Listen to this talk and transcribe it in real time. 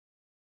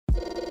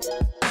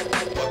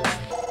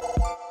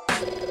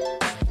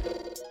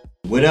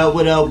What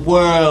up,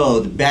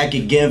 world? Back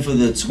again for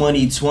the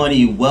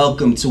 2020.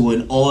 Welcome to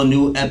an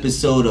all-new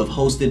episode of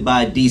Hosted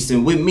by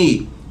Decent with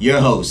me,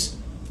 your host,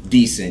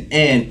 Decent.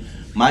 And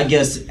my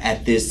guest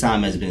at this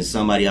time has been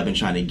somebody I've been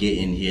trying to get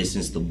in here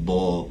since the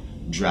ball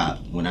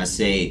dropped. When I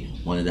say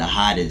one of the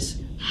hottest,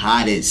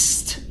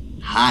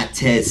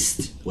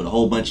 with a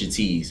whole bunch of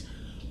T's,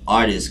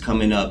 artists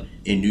coming up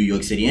in New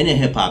York City and in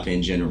hip-hop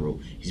in general.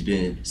 He's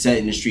been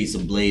setting the streets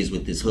ablaze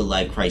with this Hood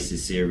Life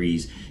Crisis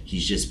series.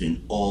 He's just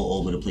been all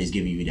over the place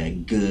giving you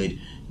that good,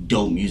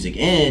 dope music.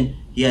 And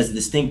he has the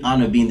distinct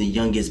honor of being the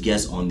youngest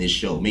guest on this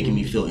show, making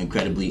me feel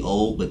incredibly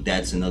old, but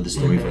that's another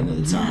story for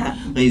another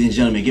time. Ladies and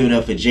gentlemen, give it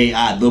up for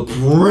J.I., the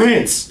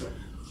Prince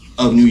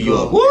of New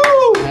York.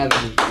 Woo!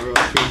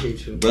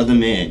 Appreciate you. Brother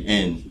man,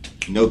 and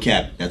no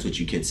cap, that's what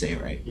you kids say,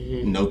 right?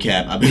 Mm-hmm. No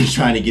cap. I've been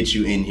trying to get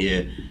you in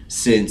here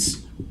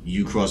since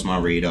you crossed my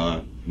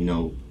radar, you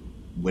know,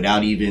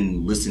 without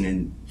even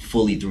listening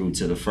fully through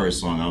to the first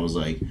song. I was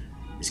like,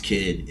 this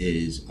kid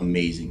is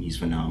amazing. He's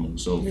phenomenal.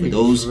 So for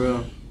those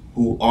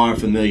who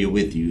aren't familiar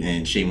with you,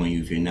 and shame on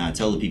you if you're not,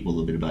 tell the people a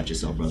little bit about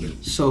yourself, brother.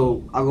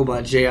 So I go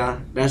by J.I.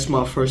 That's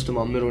my first and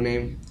my middle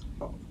name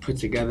put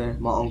together.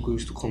 My uncle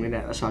used to call me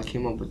that. That's how I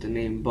came up with the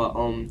name. But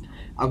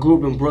I grew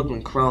up in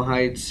Brooklyn, Crown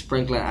Heights,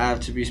 Franklin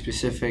Ave to be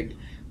specific.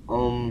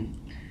 I'm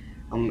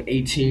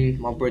 18.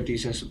 My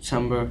birthday's in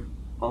September.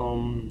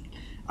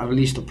 I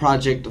released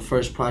the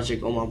first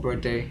project on my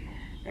birthday,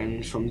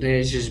 and from there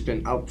it's just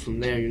been up from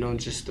there. You know,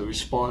 just the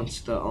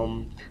response,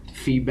 the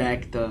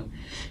feedback, the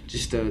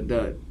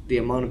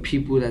amount of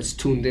people that's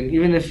tuned in.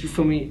 Even if,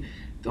 for me,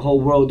 the whole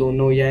world don't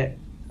know yet,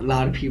 a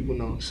lot of people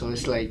know. So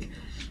it's like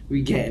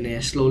we getting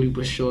there slowly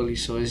but surely.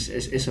 So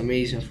it's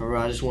amazing for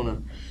real. I just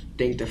wanna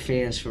thank the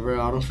fans for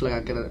real. I don't feel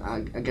like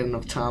I get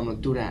enough time to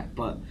do that,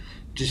 but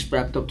just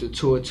wrapped up the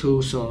tour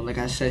too. So like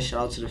I said,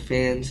 shout out to the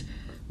fans.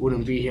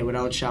 Wouldn't be here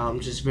without y'all. I'm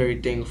just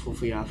very thankful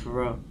for y'all, for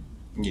real.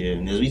 Yeah,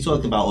 and as we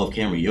talked about off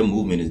camera, your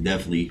movement is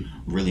definitely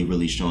really,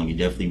 really strong. You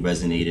definitely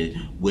resonated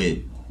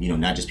with, you know,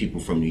 not just people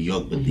from New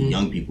York, but the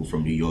young people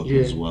from New York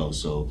as well.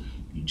 So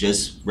you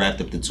just wrapped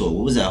up the tour.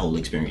 What was that whole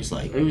experience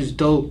like? It was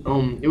dope.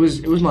 It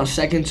was my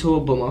second tour,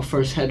 but my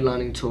first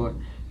headlining tour.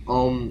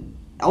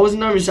 I was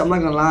nervous. I'm not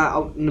gonna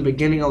lie. In the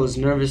beginning, I was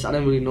nervous. I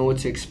didn't really know what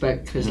to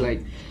expect because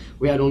like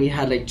we had only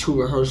had like 2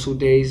 rehearsal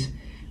days,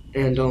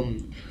 and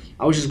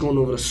I was just going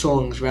over the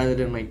songs rather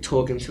than like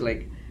talking to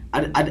like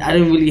I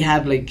didn't really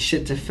have like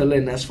shit to fill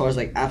in as far as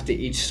like after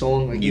each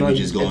song. Like you were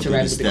just going through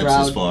the steps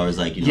as far as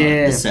like, you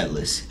know, the set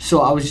list.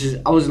 So I was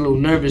a little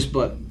nervous,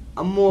 but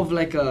I'm more of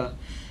like I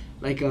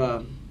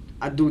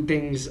do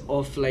things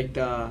off like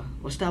the,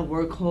 what's that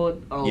word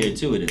called? You're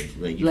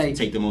intuitive. Like you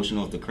take the emotion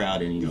off the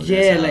crowd and, you know.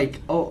 Yeah, like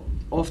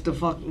off the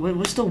fuck.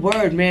 What's the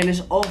word, man?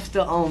 It's off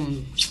the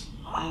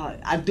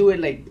I do it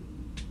like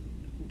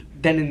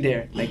then and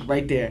there, like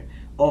right there.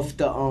 Off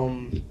the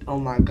oh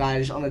my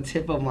god, it's on the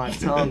tip of my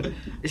tongue.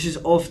 It's just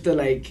off the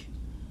like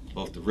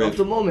off the rip, off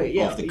the moment,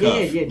 yeah, off the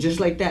cuff. yeah, just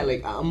like that.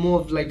 Like I'm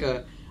more of like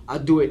I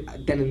do it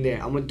then and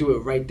there. I'm gonna do it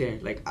right there.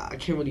 Like I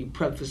can't really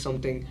prep for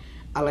something.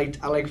 I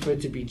like for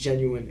it to be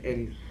genuine,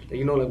 and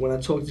you know, like when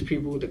I talk to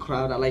people with the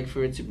crowd, I like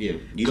for it to be.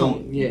 You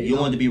don't want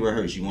it to be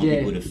rehearsed. You want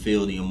people to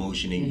feel the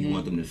emotion, and you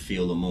want them to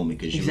feel the moment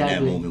because you're in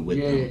that moment with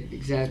them. Yeah,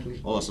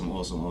 exactly.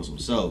 Awesome.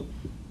 So,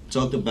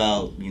 talked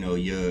about, you know,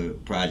 your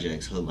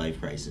projects, Hood Life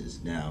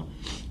Crisis. Now,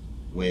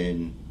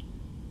 when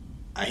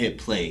I hit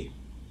play,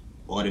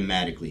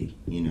 automatically,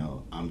 you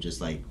know, I'm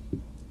just like,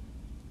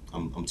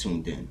 I'm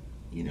tuned in,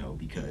 you know,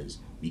 because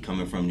me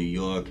coming from New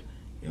York,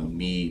 you know,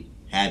 me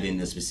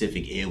having a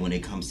specific ear when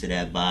it comes to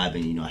that vibe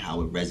and, you know, how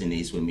it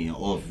resonates with me, and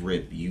off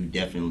rip, you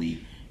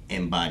definitely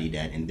embody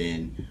that. And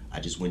then I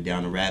just went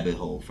down a rabbit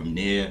hole. From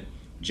there,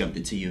 jumped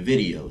into your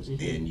videos,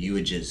 and you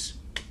were just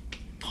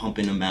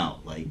pumping them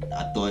out. Like,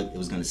 I thought it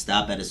was gonna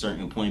stop at a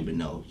certain point, but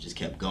no, just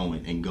kept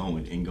going and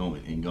going and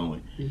going and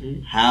going.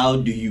 How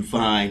do you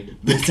find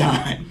the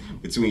time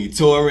between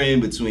touring,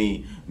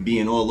 between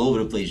being all over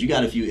the place? You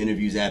got a few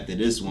interviews after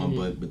this one,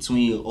 but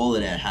between all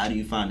of that, how do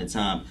you find the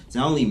time to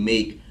not only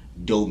make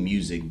dope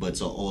music, but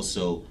to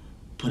also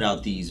put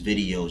out these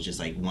videos just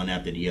like one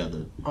after the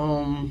other?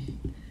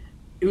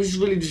 It was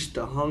really just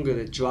the hunger,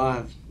 the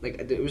drive.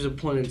 Like, there was a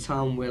point in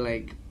time where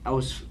like I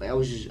was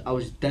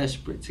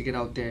desperate to get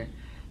out there.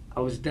 I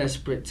was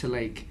desperate to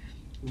like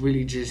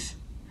really just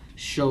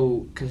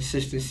show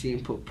consistency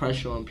and put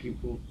pressure on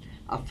people.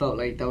 I felt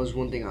like that was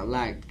one thing I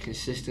lacked,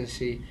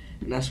 consistency,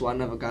 and that's why I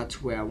never got to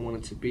where I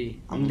wanted to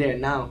be. I'm there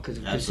now because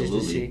of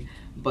consistency,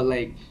 but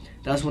like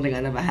that's one thing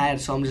I never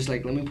had. So I'm just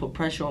like, let me put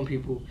pressure on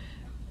people.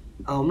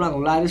 I'm not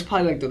gonna lie, this is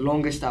probably like the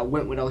longest I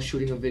went without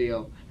shooting a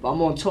video. But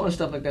I'm on tour and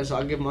stuff like that, so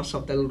I'll give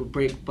myself that little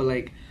break. But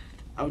like,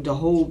 the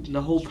whole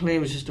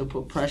plan was just to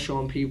put pressure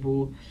on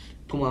people,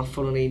 put my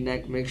foot on their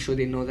neck, make sure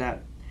they know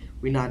that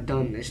we're not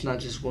done. It's not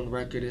just one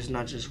record. It's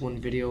not just one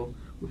video.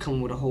 We're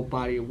coming with a whole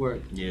body of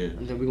work. Yeah.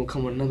 And then we're gonna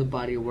come with another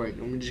body of work,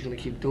 and we're just gonna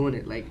keep doing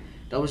it. Like,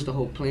 that was the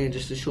whole plan,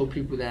 just to show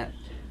people that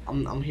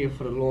I'm here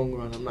for the long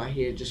run. I'm not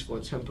here just for a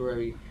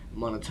temporary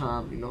amount of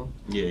time, you know?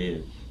 Yeah.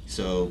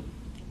 So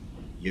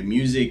your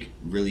music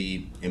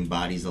really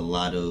embodies a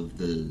lot of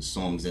the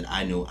songs that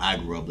I know I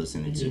grew up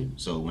listening to.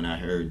 So when I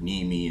heard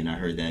Need Me and I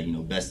heard that,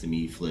 Best of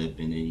Me flip,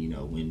 and then,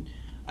 when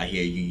I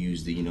hear you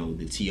use the,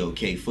 the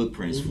TOK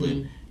Footprints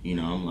flip,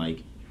 I'm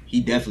like, he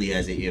definitely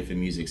has an ear for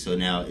music. So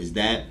now, is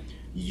that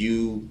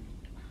you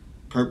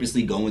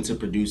purposely going to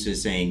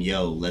producers saying,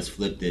 yo, let's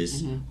flip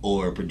this,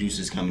 or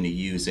producers coming to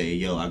you say,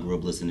 yo, I grew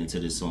up listening to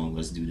this song,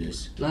 let's do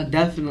this? No,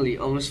 definitely.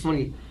 It's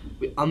funny.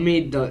 I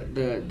made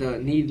the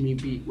Need Me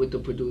beat with the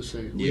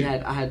producer.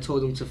 I had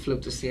told him to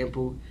flip the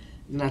sample,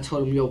 and I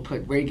told him, yo,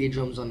 put reggae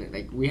drums on it.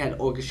 Like, we had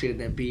orchestrated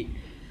that beat.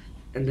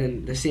 And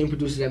then the same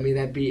producer that made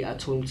that beat, I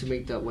told him to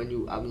make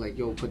I'm like,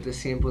 yo, put the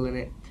sample in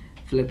it,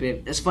 flip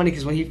it. It's funny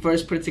because when he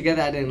first put it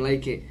together, I didn't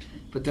like it.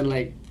 But then,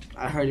 like,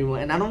 I heard him,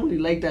 and I don't really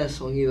like that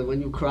song either.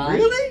 When You Cry.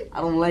 Really?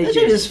 I don't like that it.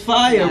 That shit is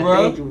fire,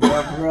 bro. Thank you,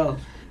 bro, for real.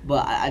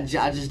 But I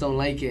just don't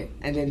like it.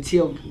 And then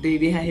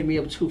they had hit me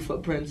up 2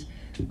 Footprints.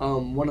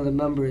 One of the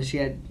members, he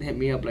had hit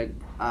me up, like,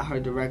 I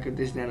heard the record,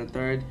 this, that, and the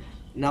third.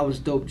 And that was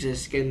dope,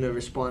 just getting the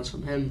response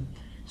from him.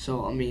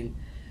 So, I mean,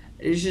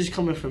 it's just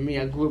coming from me.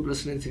 I grew up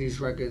listening to these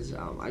records.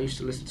 I used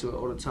to listen to it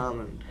all the time,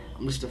 and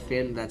I'm just a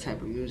fan of that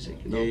type of music.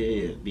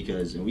 Yeah.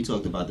 Because, and we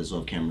talked about this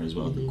off camera as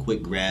well, the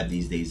quick grab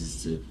these days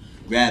is to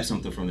grab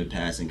something from the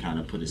past and kind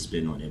of put a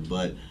spin on it.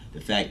 But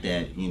the fact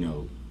that,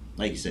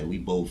 like you said, we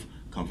both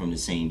come from the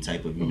same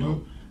type of,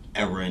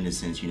 era in a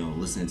sense,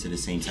 listening to the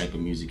same type of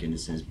music in a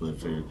sense, but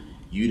for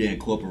you to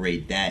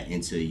incorporate that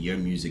into your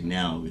music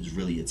now is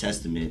really a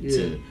testament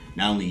to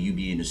not only you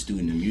being a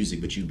student of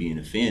music, but you being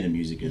a fan of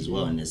music as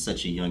well, and at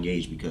such a young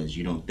age, because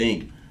you don't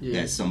think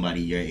that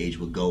somebody your age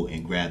would go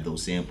and grab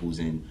those samples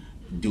and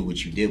do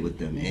what you did with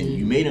them, and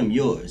you made them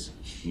yours,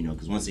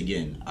 because once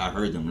again, I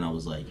heard them and I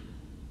was like,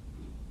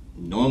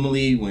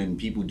 normally when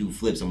people do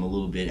flips, I'm a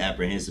little bit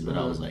apprehensive, but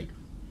I was like,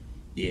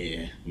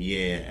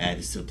 add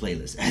this to the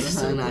playlist.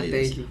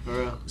 Thank you, for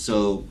real.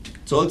 So,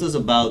 talk to us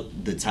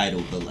about the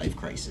title, The Life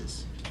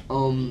Crisis.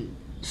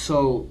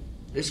 So,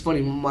 it's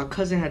funny, my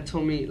cousin had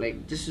told me,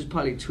 like, this was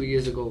probably 2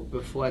 years ago,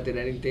 before I did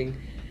anything.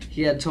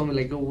 He had told me,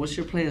 like, yo, what's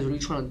your plans? What are you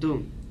trying to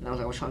do? And I was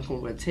like, I'm trying to come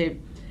up with a tape.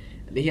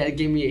 And then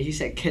he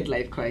said Kid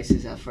Life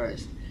Crisis at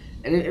first.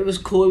 And it was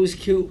cool, it was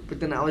cute, but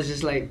then I was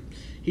just like,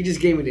 he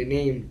just gave me the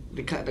name.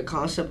 The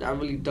concept I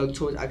really dug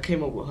towards, I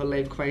came up with Her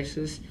Life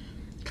Crisis,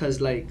 because,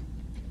 like,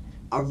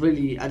 I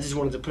just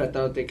wanted to put that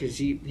out there because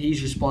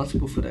he's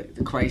responsible for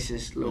the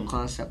crisis little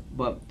concept.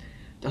 But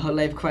the Her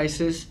Life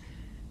Crisis,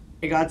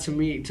 it got to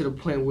me to the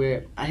point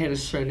where I hit a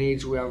certain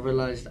age where I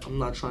realized I'm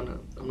not trying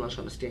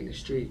to stay in the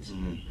streets.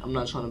 I'm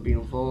not trying to be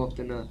involved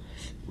in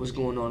what's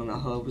going on in the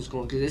hub,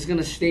 because it's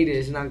gonna stay there.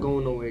 It's not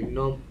going nowhere,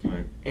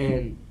 Right.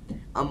 And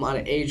I'm at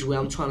an age where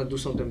I'm trying to do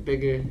something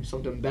bigger,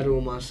 something better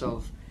with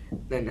myself.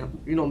 Then,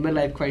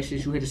 midlife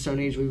crisis, you hit a certain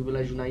age where you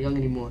realize you're not young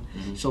anymore.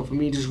 So for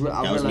me, I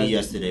realized... That was me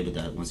yesterday, but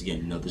that, once again,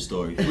 another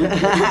story.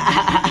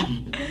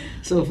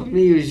 So for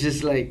me, it was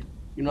just like,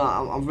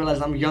 I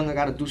realized I'm young, I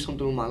gotta do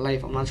something with my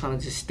life. I'm not trying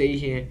to just stay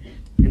here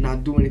and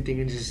not do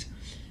anything and just,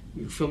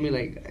 you feel me?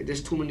 Like,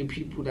 there's too many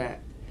people that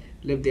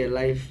live their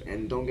life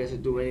and don't get to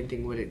do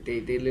anything with it.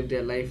 They live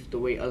their life the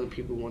way other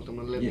people want them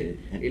to live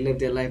it. They live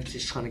their life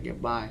just trying to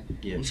get by.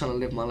 I'm trying to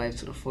live my life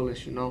to the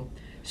fullest,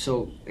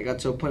 So it got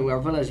to a point where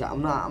I realized that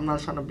I'm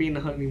not trying to be in the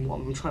hood anymore.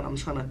 I'm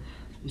trying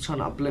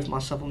to uplift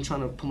myself. I'm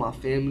trying to put my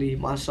family,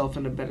 myself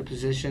in a better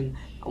position.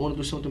 I want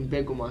to do something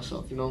big with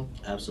myself,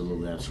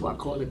 Absolutely. That's why I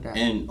call it that.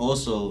 And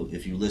also,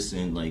 if you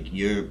listen, like,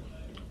 you're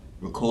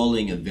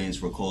recalling events,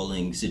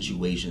 recalling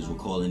situations,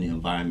 recalling the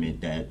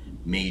environment that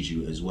made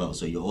you as well.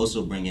 So you're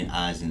also bringing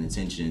eyes and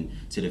attention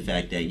to the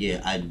fact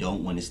that, I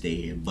don't want to stay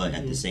here, but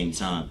at the same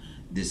time,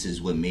 this is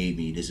what made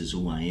me. This is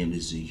who I am.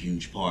 This is a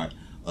huge part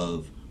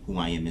of who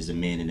I am as a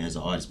man and as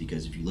an artist,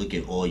 because if you look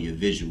at all your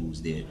visuals,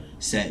 they're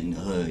set in the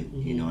hood,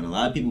 and a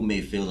lot of people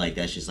may feel like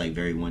that's just like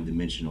very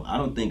one-dimensional. I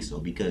don't think so,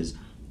 because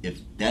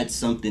if that's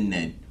something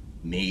that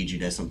made you,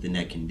 that's something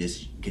that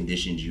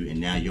conditioned you,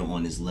 and now you're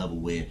on this level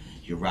where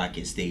you're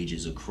rocking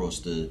stages across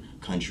the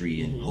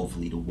country and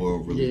hopefully the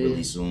world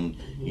really soon,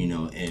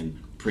 and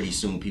pretty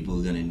soon people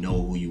are going to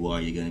know who you are.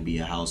 You're going to be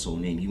a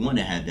household name. You want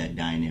to have that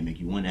dynamic.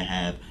 You want to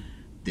have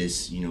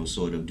this,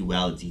 sort of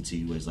duality to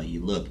you, as like,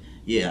 you look,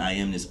 I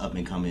am this up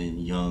and coming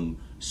young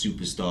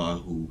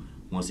superstar who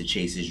wants to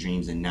chase his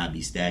dreams and not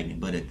be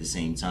stagnant, but at the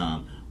same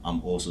time,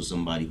 I'm also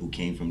somebody who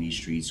came from these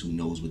streets, who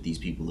knows what these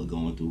people are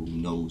going through, who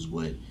knows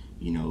what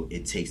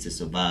it takes to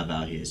survive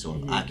out here. So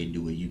if I can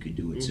do it, you could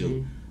do it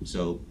too.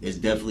 So it's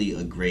definitely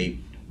a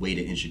great way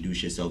to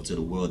introduce yourself to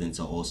the world, and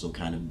to also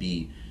kind of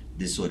be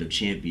this sort of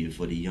champion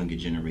for the younger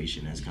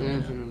generation that's coming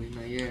up.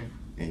 Definitely,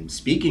 And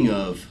speaking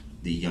of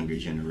the younger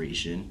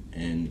generation,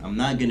 and I'm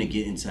not gonna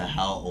get into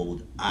how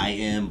old I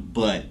am,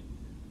 but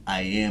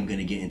I am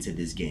gonna get into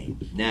this game.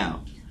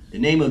 Now, the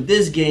name of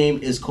this game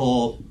is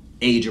called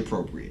Age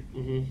Appropriate.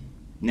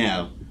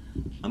 Now,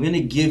 I'm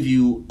gonna give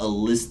you a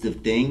list of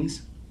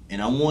things,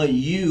 and I want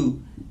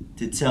you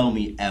to tell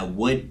me at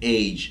what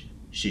age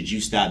should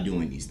you stop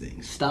doing these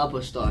things. Stop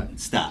or start?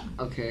 Stop.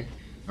 Okay.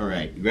 All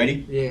right, you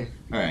ready? Yeah.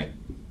 All right.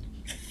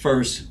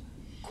 First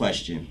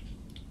question: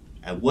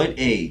 at what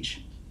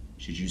age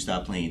should you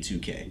stop playing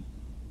 2K?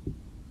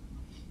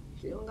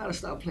 You don't gotta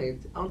stop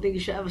playing. I don't think you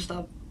should ever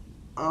stop.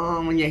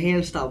 When your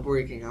hands stop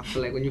working, I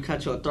feel like when you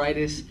catch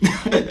arthritis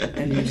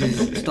and you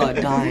just start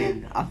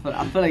dying.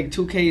 I feel like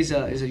 2K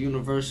is a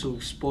universal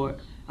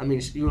sport. I mean,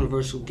 it's a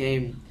universal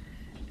game,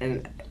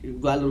 and you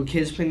got little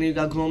kids playing it, you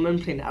got grown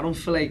men playing it. I don't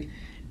feel like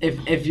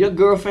if your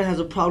girlfriend has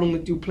a problem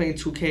with you playing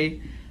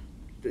 2K,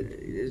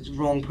 it's the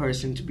wrong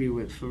person to be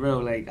with, for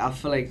real. Like, I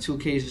feel like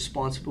 2K is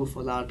responsible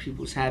for a lot of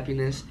people's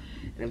happiness,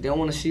 and if they don't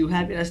want to see you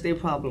happy, that's their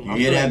problem. You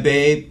hear that,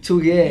 babe?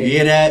 2K. You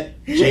hear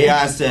that?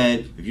 J.I.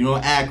 said, if you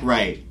don't act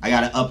right, I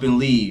gotta up and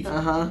leave.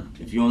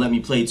 If you don't let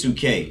me play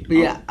 2K. But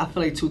yeah, I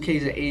feel like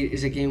 2K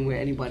is a game where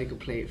anybody can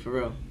play it, for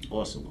real.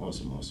 Awesome.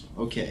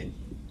 Okay.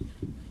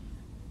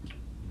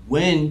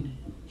 When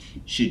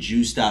should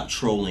you stop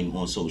trolling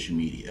on social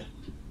media?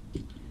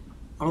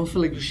 I don't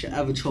feel like you should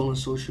ever troll on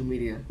social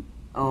media.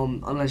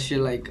 Unless you're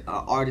like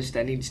an artist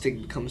that needs to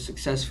become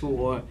successful,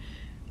 or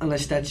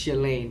unless that's your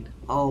lane.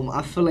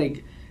 I feel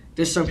like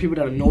there's some people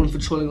that are known for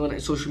trolling on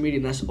social media,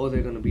 and that's all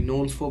they're gonna be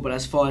known for. But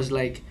as far as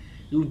like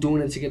you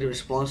doing it to get a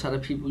response out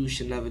of people, you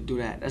should never do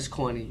that. That's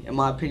corny, in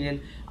my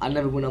opinion. I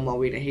never went on my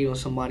way to hate on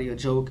somebody or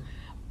joke.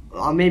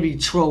 I maybe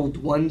trolled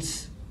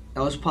once.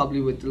 That was probably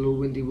with the little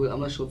Wendy.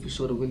 I'm not sure if you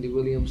saw the Wendy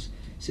Williams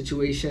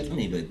situation.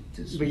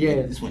 But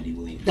yeah, this Wendy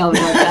Williams.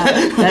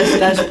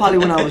 That's probably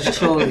when I was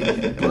trolling.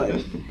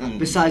 But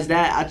besides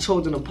that, I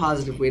trolled in a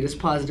positive way. There's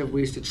positive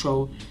ways to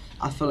troll.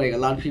 I feel like a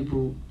lot of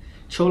people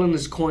trolling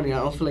is corny. I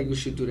don't feel like you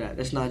should do that.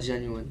 That's not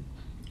genuine.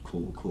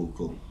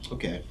 Cool.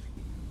 Okay.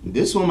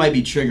 This one might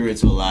be triggering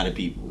to a lot of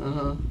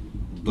people.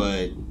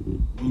 But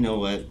you know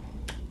what?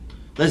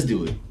 Let's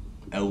do it.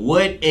 At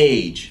what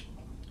age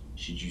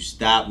should you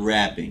stop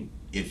rapping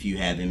if you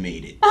haven't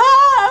made it?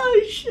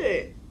 Oh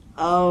shit.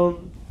 I'll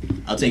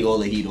take all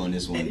the heat on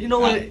this one. You know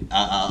what?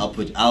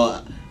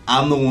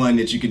 I'm the one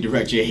that you can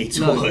direct your hate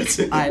towards.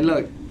 Alright,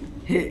 look.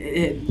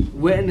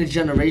 We're in a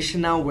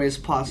generation now where it's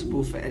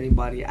possible for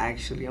anybody,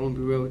 actually. I'm gonna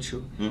be real with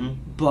you.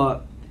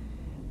 But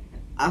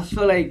I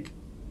feel like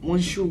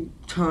once you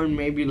turn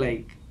maybe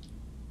like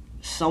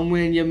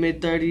somewhere in your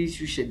mid-30s,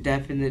 you should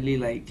definitely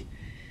like,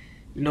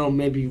 you know,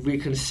 maybe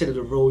reconsider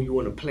the role you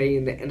want to play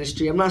in the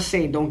industry. I'm not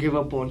saying don't give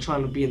up on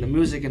trying to be in the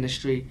music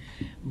industry,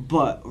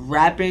 but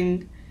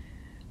rapping,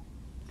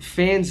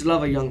 fans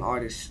love a young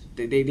artist.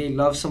 They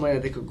love somebody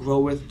that they could grow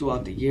with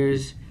throughout the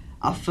years.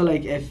 I feel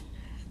like if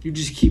you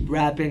just keep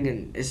rapping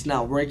and it's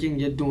not working,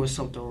 you're doing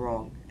something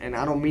wrong. And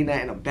I don't mean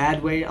that in a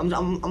bad way. I'm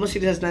gonna say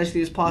this as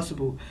nicely as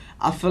possible.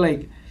 I feel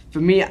like for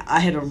me,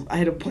 I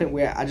hit a point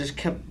where I just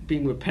kept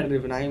being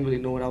repetitive and I didn't really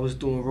know what I was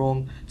doing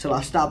wrong till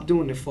I stopped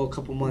doing it for a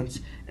couple months.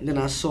 And then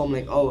I saw, I'm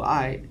like, oh,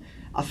 I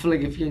feel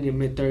like if you're in your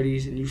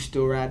mid-30s and you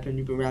still rapping,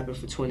 you've been rapping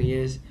for 20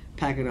 years,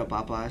 pack it up,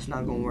 Papa. It's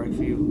not going to work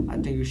for you. I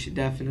think you should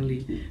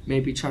definitely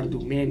maybe try to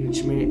do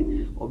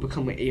management or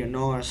become an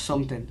A&R or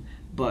something.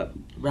 But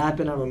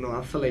rapping, I don't know.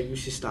 I feel like you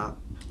should stop.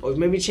 Or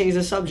maybe change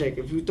the subject.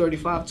 If you're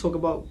 35, talk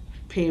about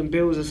paying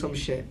bills or some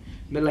shit.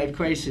 Midlife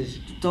crisis.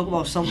 Talk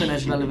about something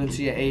that's relevant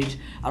to your age.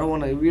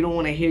 We don't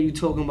wanna hear you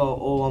talking about,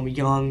 oh, I'm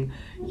young,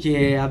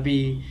 yeah, I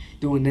be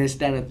doing this,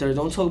 that, and the third.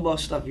 Don't talk about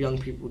stuff young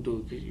people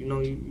do, cause you know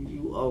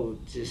you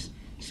old. Just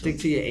stick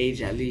to your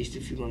age at least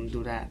if you're gonna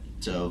do that.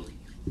 So,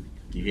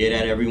 you hear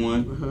that,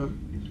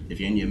 everyone? If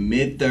you're in your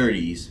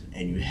mid-30s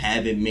and you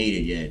haven't made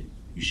it yet,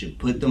 you should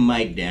put the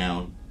mic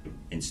down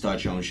and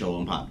start your own show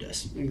on Pop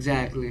Dust.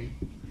 Exactly.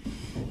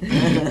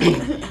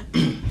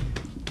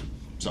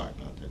 Sorry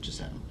about that. Just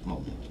had a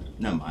moment.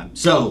 Never mind.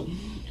 So,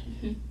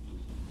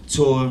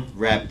 tour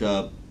wrapped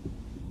up,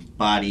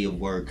 body of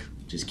work,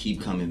 just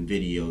keep coming,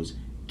 videos,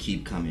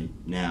 keep coming.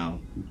 Now,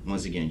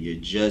 once again, you're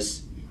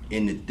just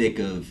in the thick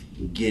of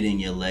getting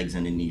your legs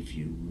underneath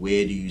you.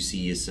 Where do you see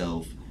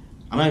yourself?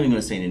 I'm not even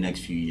going to say in the next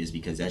few years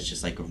because that's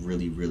just like a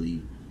really,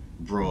 really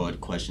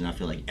broad question. I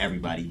feel like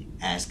everybody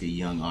asks a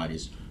young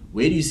artist,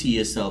 where do you see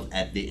yourself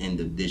at the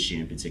end of this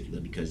year in particular?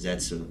 Because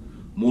that's a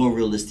more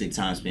realistic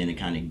time span to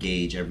kind of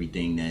gauge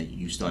everything that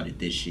you started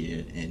this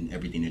year and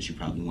everything that you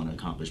probably want to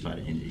accomplish by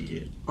the end of the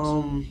year.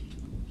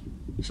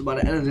 So by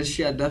the end of this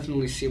year, I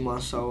definitely see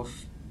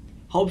myself,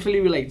 hopefully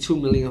with like 2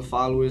 million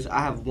followers. I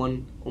have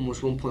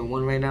almost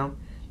 1.1 right now.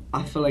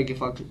 I feel like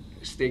if I could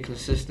stay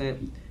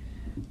consistent,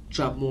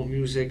 drop more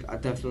music, I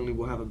definitely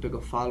will have a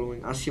bigger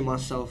following. I see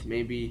myself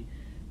maybe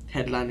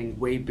headlining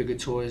way bigger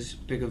tours,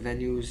 bigger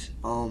venues.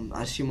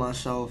 I see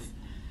myself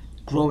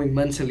growing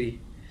mentally.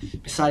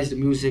 Besides the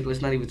music,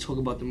 let's not even talk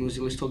about the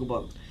music. Let's talk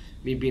about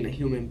me being a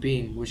human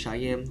being, which I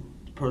am,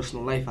 the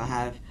personal life I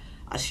have.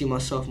 I see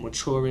myself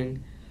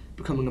maturing,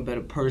 becoming a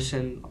better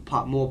person,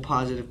 a more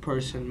positive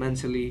person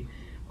mentally.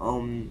 I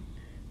want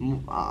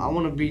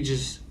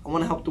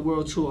to help the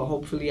world too.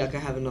 Hopefully I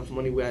can have enough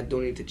money where I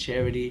donate to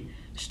charity,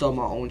 start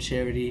my own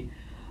charity.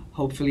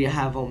 Hopefully I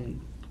have a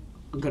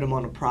good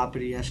amount of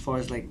property as far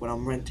as like what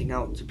I'm renting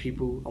out to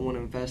people I want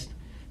to invest.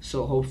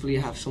 So hopefully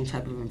I have some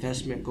type of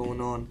investment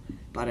going on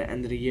by the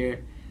end of the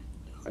year.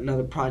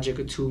 Another project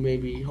or two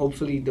maybe.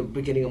 Hopefully the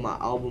beginning of my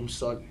album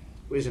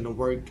is in the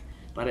work.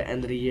 by the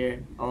end of the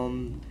year.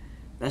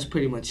 That's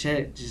pretty much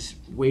it. Just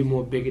way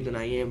more bigger than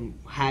I am,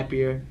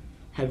 happier,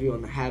 heavy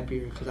on the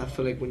happier. Because I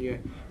feel like when you're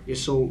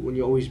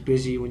always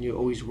busy, when you're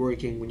always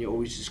working, when you're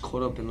always just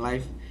caught up in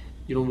life,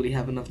 you don't really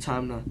have enough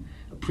time to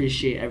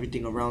appreciate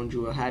everything around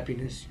you or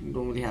happiness. You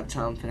don't really have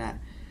time for that.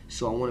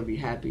 So I want to be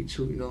happy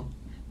too, you know.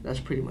 That's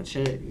pretty much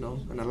it, you know.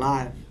 And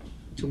alive.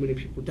 Too many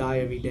people die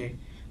every day.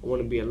 I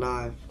want to be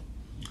alive.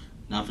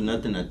 Not for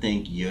nothing, I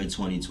think your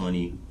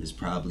 2020 is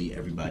probably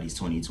everybody's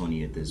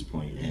 2020 at this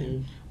point.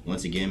 And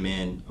once again,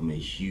 man, I'm a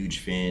huge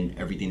fan.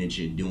 Everything that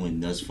you're doing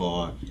thus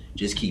far,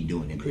 just keep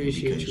doing it, man.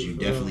 Appreciate Because you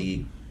for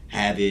definitely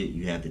have it.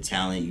 You have the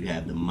talent. You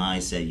have the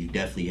mindset. You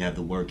definitely have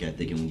the work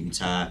ethic. And when you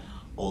tie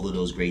all of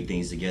those great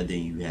things together,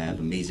 you have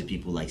amazing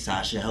people like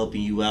Sasha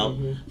helping you out.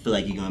 I feel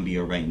like you're going to be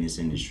all right in this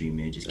industry,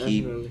 man. Just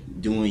keep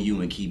doing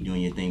you and keep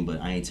doing your thing. But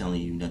I ain't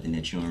telling you nothing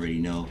that you already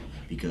know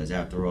because,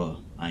 after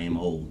all, I am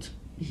old.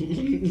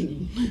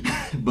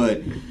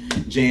 But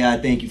J.I.,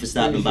 thank you for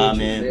stopping by,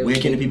 man. Where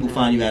can the people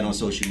find you at on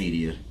social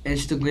media?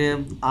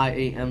 Instagram,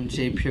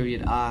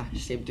 IAMJ_I.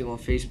 Same thing on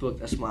Facebook.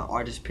 That's my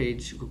artist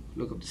page.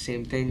 Look up the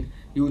same thing.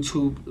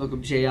 YouTube, look up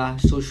J.I.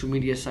 Social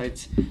media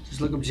sites, just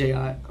look up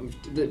J.I.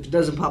 If it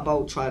doesn't pop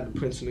out, try the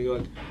Prince of New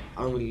York.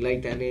 I don't really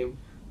like that name,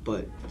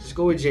 but just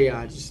go with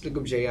J.I. Just look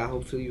up J.I.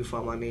 Hopefully you'll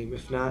find my name.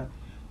 If not,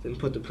 then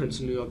put the Prince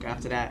of New York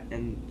after that,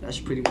 and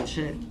that's pretty much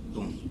it.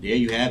 Boom. There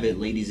you have it,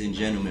 ladies and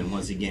gentlemen.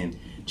 Once again,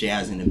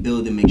 J.I.'s in the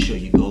building. Make sure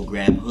you go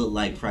grab Hood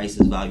Life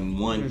Prices Volume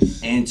 1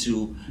 and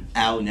 2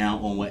 out now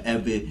on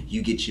wherever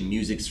you get your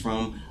musics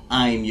from.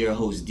 I am your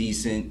host,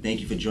 Decent. Thank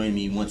you for joining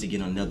me once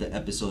again on another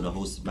episode of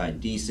Hosted by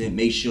Decent.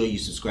 Make sure you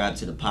subscribe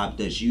to the Pop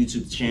Dutch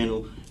YouTube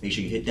channel. Make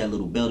sure you hit that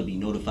little bell to be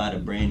notified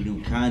of brand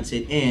new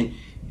content. And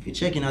if you're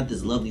checking out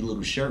this lovely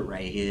little shirt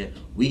right here,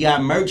 we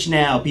got merch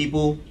now,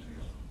 people.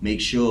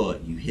 Make sure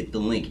you hit the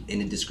link in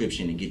the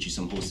description and get you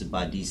some Hosted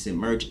by Decent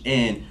merch.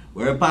 And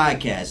we're a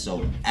podcast,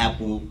 so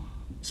Apple,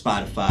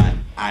 Spotify,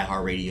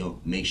 iHeartRadio.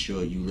 Make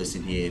sure you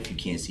listen here if you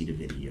can't see the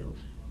video.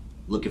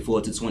 Looking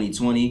forward to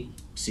 2020.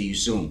 See you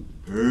soon.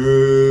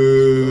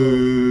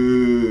 Peace.